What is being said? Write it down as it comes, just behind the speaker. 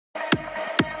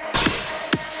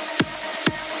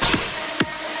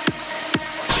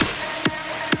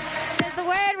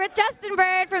with Justin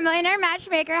Bird from Millionaire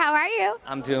Matchmaker. How are you?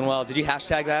 I'm doing well. Did you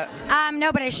hashtag that?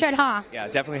 No, but I should, huh? Yeah,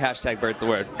 definitely hashtag Bird's the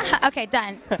word. Okay,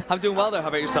 done. I'm doing well though. How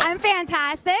about yourself? I'm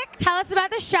fantastic. Tell us about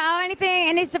the show. Anything,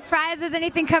 any surprises,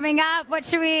 anything coming up? What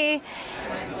should we...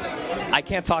 I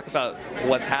can't talk about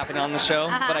what's happening on the show,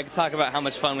 but I can talk about how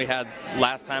much fun we had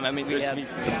last time. I mean, we had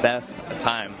the best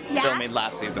time filming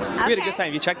last season. We had a good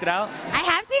time. You checked it out? I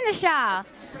have seen the show.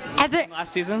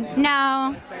 Last season?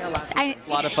 No. A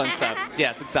lot of fun stuff.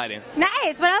 Yeah, it's exciting.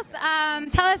 Nice. What else?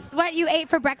 Tell us what you ate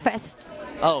for breakfast.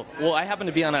 Oh, well, I happen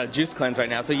to be on a juice cleanse right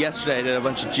now. So yesterday I did a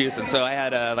bunch of juice, and so I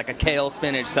had like a kale,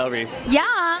 spinach, celery.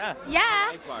 Yeah.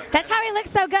 That's how he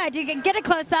looks so good. You can get a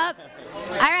close up.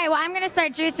 All right. Well, I'm gonna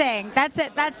start juicing. That's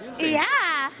it.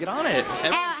 Get on it.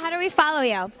 How do we follow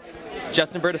you?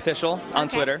 Justin Bird Official on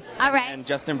Twitter. All right. And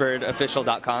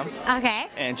JustinBirdOfficial.com. Okay.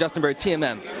 And Justin Bird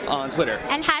TMM on Twitter.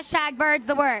 And hashtag Bird's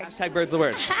the word. Hashtag Bird's the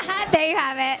word. There you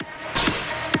have it.